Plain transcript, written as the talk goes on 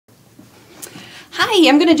Hi,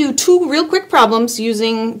 I'm going to do two real quick problems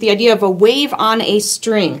using the idea of a wave on a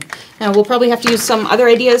string. Now we'll probably have to use some other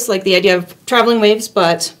ideas like the idea of traveling waves,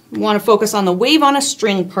 but we want to focus on the wave on a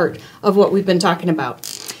string part of what we've been talking about.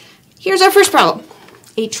 Here's our first problem.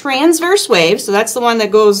 A transverse wave, so that's the one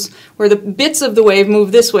that goes where the bits of the wave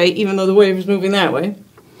move this way even though the wave is moving that way.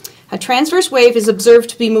 A transverse wave is observed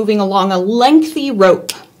to be moving along a lengthy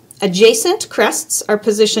rope. Adjacent crests are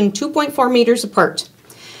positioned 2.4 meters apart.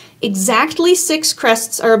 Exactly 6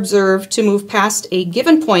 crests are observed to move past a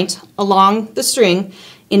given point along the string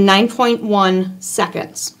in 9.1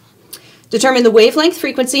 seconds. Determine the wavelength,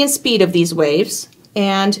 frequency, and speed of these waves.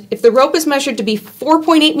 And if the rope is measured to be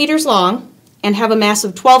 4.8 meters long and have a mass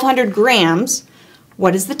of 1,200 grams,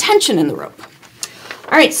 what is the tension in the rope?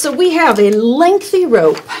 All right, so we have a lengthy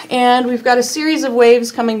rope, and we've got a series of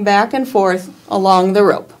waves coming back and forth along the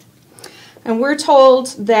rope. And we're told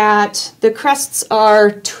that the crests are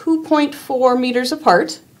 2.4 meters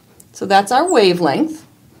apart, so that's our wavelength.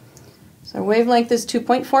 So our wavelength is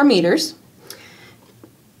 2.4 meters.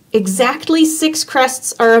 Exactly 6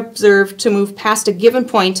 crests are observed to move past a given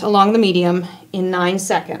point along the medium in 9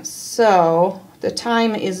 seconds. So the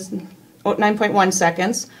time is 9.1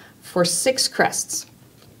 seconds for 6 crests.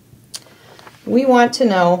 We want to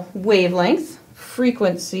know wavelength,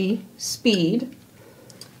 frequency, speed,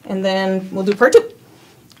 and then we'll do part 2.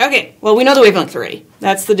 Okay, well we know the wavelength already.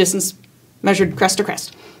 That's the distance measured crest to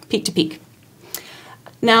crest, peak to peak.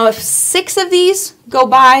 Now if 6 of these go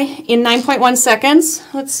by in 9.1 seconds,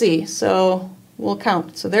 let's see, so we'll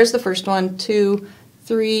count. So there's the first one, 2,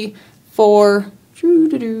 3, 4,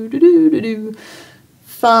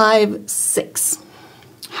 5, 6.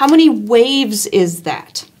 How many waves is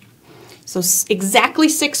that? So exactly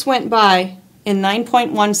 6 went by in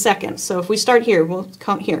 9.1 seconds. So if we start here, we'll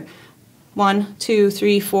count here. 1, 2,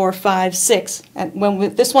 3, 4, 5, 6. And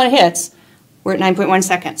when this one hits, we're at 9.1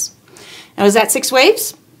 seconds. Now is that 6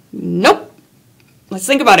 waves? Nope. Let's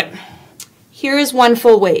think about it. Here is one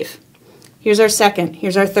full wave. Here's our second.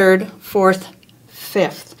 Here's our third, fourth,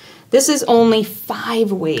 fifth. This is only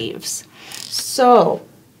 5 waves. So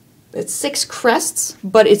it's 6 crests,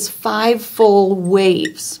 but it's 5 full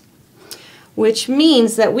waves, which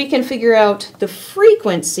means that we can figure out the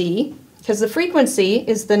frequency, because the frequency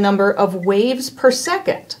is the number of waves per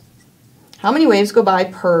second. How many waves go by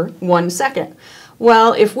per 1 second?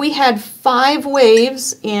 Well, if we had 5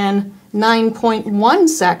 waves in 9.1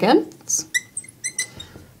 seconds,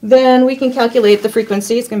 then we can calculate the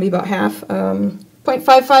frequency. It's going to be about half,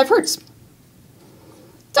 0.55 hertz.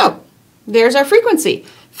 So there's our frequency.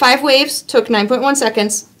 5 waves took 9.1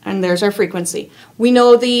 seconds, and there's our frequency. We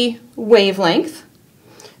know the wavelength,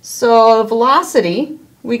 so velocity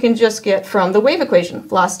we can just get from the wave equation.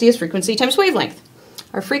 Velocity is frequency times wavelength.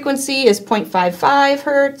 Our frequency is 0.55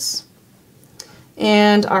 hertz,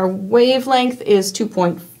 and our wavelength is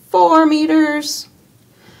 2.4 meters,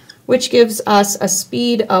 which gives us a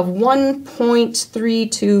speed of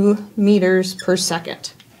 1.32 meters per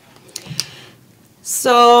second.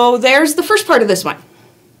 So there's the first part of this one.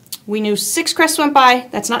 We knew 6 crests went by.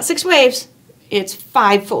 That's not 6 waves. It's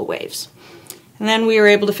 5 full waves. And then we were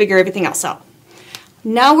able to figure everything else out.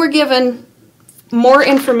 Now we're given more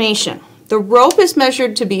information. The rope is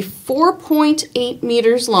measured to be 4.8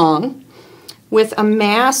 meters long with a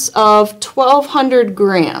mass of 1,200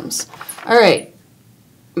 grams. All right.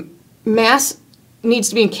 Mass needs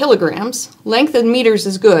to be in kilograms. Length in meters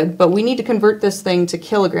is good, but we need to convert this thing to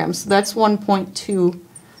kilograms. So that's 1.2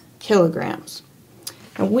 kilograms.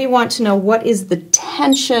 And we want to know what is the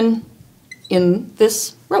tension in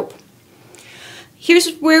this rope.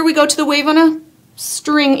 Here's where we go to the wave on a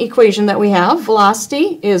string equation that we have.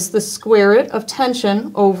 Velocity is the square root of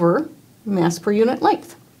tension over mass per unit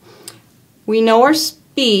length. We know our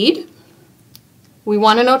speed, we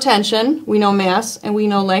want to know tension, we know mass, and we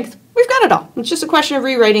know length. We've got it all. It's just a question of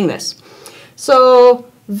rewriting this.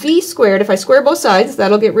 So v squared, if I square both sides,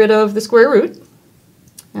 that'll get rid of the square root,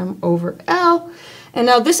 m over L. And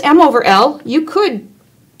now this m over L, you could,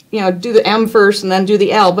 do the m first and then do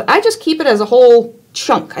the L, but I just keep it as a whole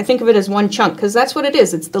chunk. I think of it as one chunk because that's what it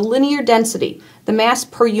is. It's the linear density, the mass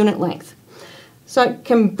per unit length. So I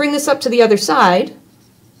can bring this up to the other side,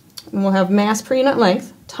 and we'll have mass per unit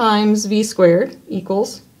length times v squared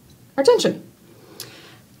equals our tension.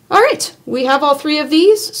 All right, we have all 3 of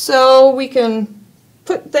these, so we can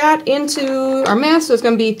put that into our mass. So it's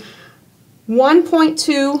going to be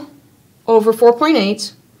 1.2 over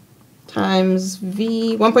 4.8 times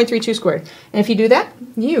v 1.32 squared. And if you do that,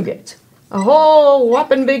 you get a whole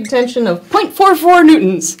whopping big tension of 0.44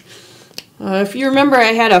 newtons. If you remember,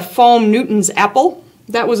 I had a foam Newton's apple.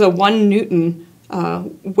 That was a 1 Newton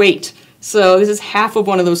weight So this is half of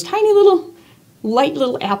one of those tiny little, light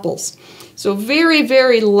little apples. So very,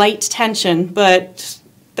 very light tension, but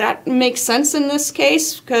that makes sense in this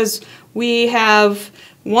case because we have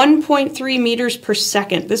 1.3 meters per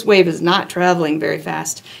second. This wave is not traveling very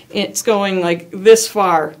fast. It's going like this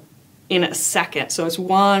far in a second, so it's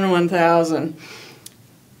 1/1000.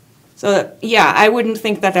 So yeah, I wouldn't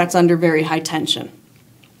think that that's under very high tension.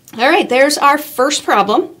 All right, there's our first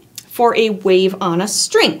problem for a wave on a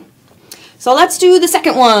string. So let's do the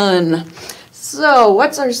second one. So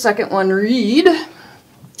what's our second one read?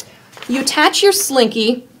 You attach your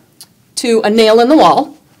slinky to a nail in the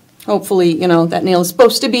wall. Hopefully, you know, that nail is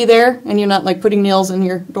supposed to be there and you're not like putting nails in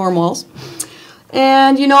your dorm walls.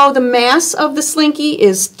 And you know the mass of the slinky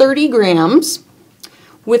is 30 grams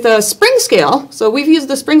with a spring scale. So we've used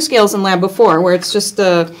the spring scales in lab before where it's just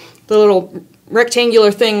the little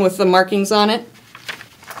rectangular thing with the markings on it.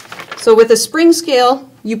 So with a spring scale,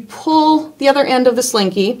 you pull the other end of the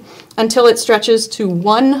slinky until it stretches to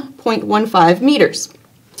 1.15 meters.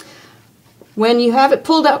 When you have it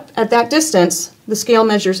pulled up at that distance, the scale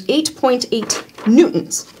measures 8.8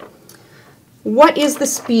 newtons. What is the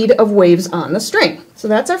speed of waves on the string? So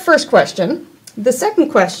that's our first question. The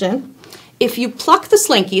second question, if you pluck the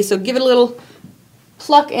slinky, so give it a little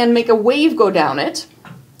pluck and make a wave go down it,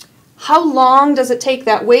 how long does it take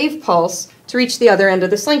that wave pulse to reach the other end of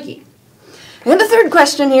the slinky? And the third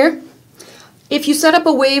question here, if you set up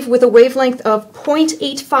a wave with a wavelength of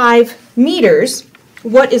 0.85 meters,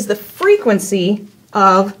 what is the frequency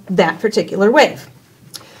of that particular wave?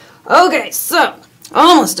 Okay, so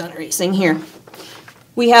almost done erasing here.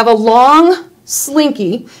 We have a long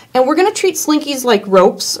slinky, and we're going to treat slinkies like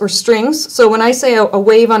ropes or strings. So when I say a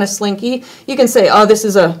wave on a slinky, you can say, oh, this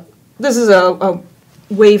is a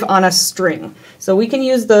wave on a string. So we can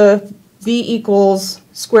use the V equals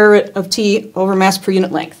square root of T over mass per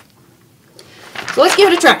unit length. So let's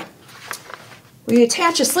give it a try. We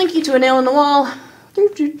attach a slinky to a nail in the wall,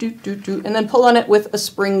 and then pull on it with a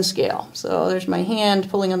spring scale. So there's my hand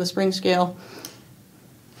pulling on the spring scale.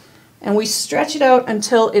 And we stretch it out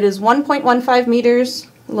until it is 1.15 meters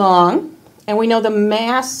long, and we know the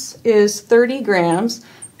mass is 30 grams.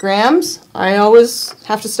 Grams, I always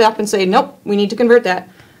have to stop and say, nope, we need to convert that.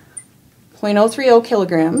 0.030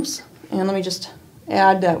 kilograms. And let me just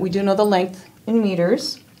add that we do know the length in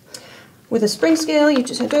meters. With a spring scale, you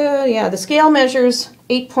just, the scale measures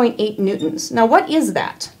 8.8 newtons. Now what is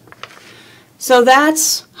that? So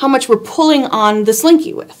that's how much we're pulling on the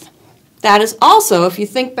slinky with. That is also, if you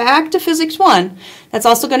think back to Physics 1, that's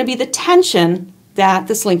also going to be the tension that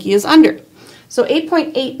the slinky is under. So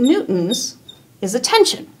 8.8 newtons is a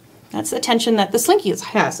tension. That's the tension that the slinky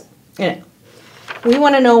has in it. We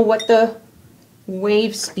want to know what the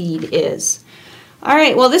wave speed is. All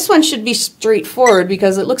right, well this one should be straightforward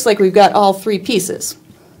because it looks like we've got all three pieces.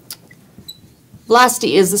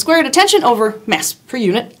 Velocity is the square root of tension over mass per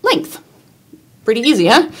unit length. Pretty easy,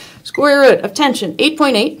 huh? Square root of tension,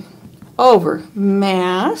 8.8 over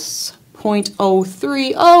mass,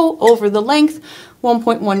 0.030 over the length,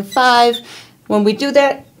 1.15. When we do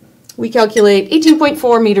that, we calculate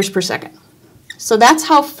 18.4 meters per second. So that's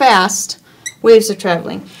how fast waves are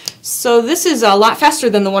traveling. So this is a lot faster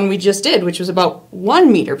than the one we just did, which was about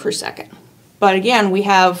 1 meter per second. But again, we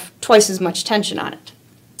have twice as much tension on it.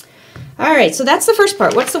 All right, so that's the first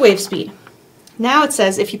part. What's the wave speed? Now it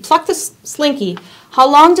says if you pluck the slinky, how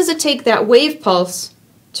long does it take that wave pulse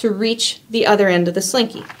to reach the other end of the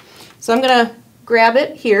slinky? So I'm going to grab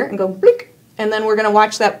it here and go blink, and then we're going to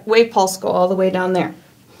watch that wave pulse go all the way down there.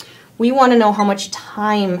 We want to know how much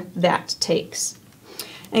time that takes.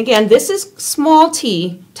 And again, this is small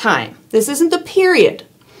t time. This isn't the period.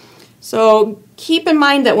 So keep in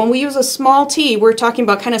mind that when we use a small t, we're talking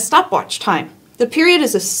about kind of stopwatch time. The period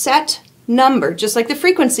is a set number, just like the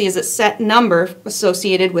frequency is a set number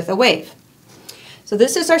associated with a wave. So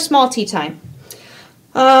this is our small t time.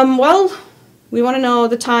 Well, we want to know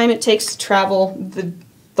the time it takes to travel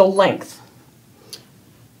the length.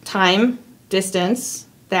 Time, distance,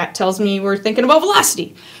 that tells me we're thinking about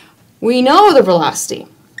velocity. We know the velocity.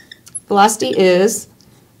 Velocity is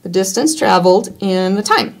the distance traveled in the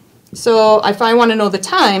time. So if I want to know the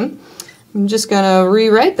time, I'm just going to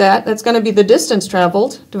rewrite that. That's going to be the distance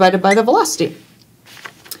traveled divided by the velocity.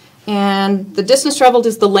 And the distance traveled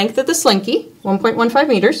is the length of the slinky, 1.15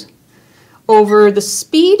 meters, over the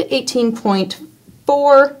speed,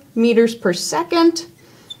 18.4 meters per second.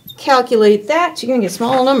 Calculate that. You're going to get a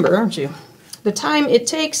small number, aren't you? The time it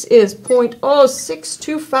takes is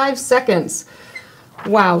 0.0625 seconds.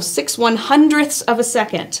 Wow, 6/100ths of a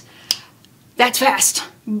second. That's fast.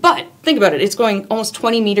 But think about it, it's going almost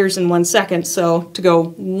 20 meters in 1 second, so to go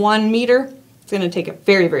 1 meter, it's going to take a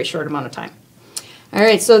very, very short amount of time. All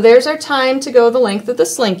right, so there's our time to go the length of the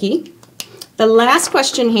slinky. The last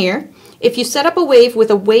question here, if you set up a wave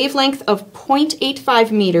with a wavelength of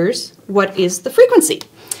 0.85 meters, what is the frequency?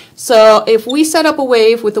 So if we set up a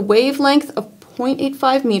wave with a wavelength of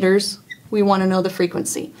 0.85 meters, we want to know the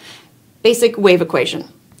frequency. Basic wave equation.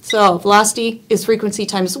 So velocity is frequency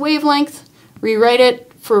times wavelength. Rewrite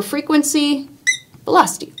it for frequency,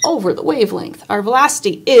 velocity over the wavelength. Our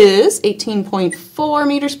velocity is 18.4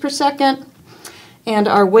 meters per second, and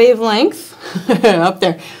our wavelength, up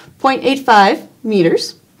there, 0.85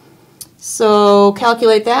 meters. So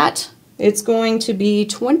calculate that. It's going to be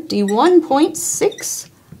 21.6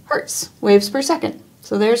 hertz waves per second.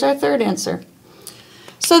 So there's our third answer.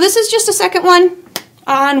 So this is just a second one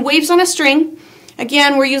on waves on a string.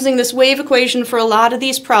 Again, we're using this wave equation for a lot of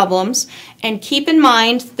these problems, and keep in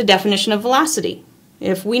mind the definition of velocity.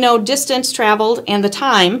 If we know distance traveled and the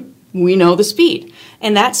time, we know the speed.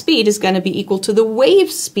 And that speed is going to be equal to the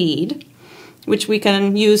wave speed, which we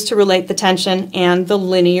can use to relate the tension and the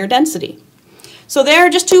linear density. So there are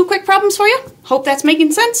just two quick problems for you. Hope that's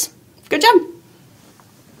making sense. Good job.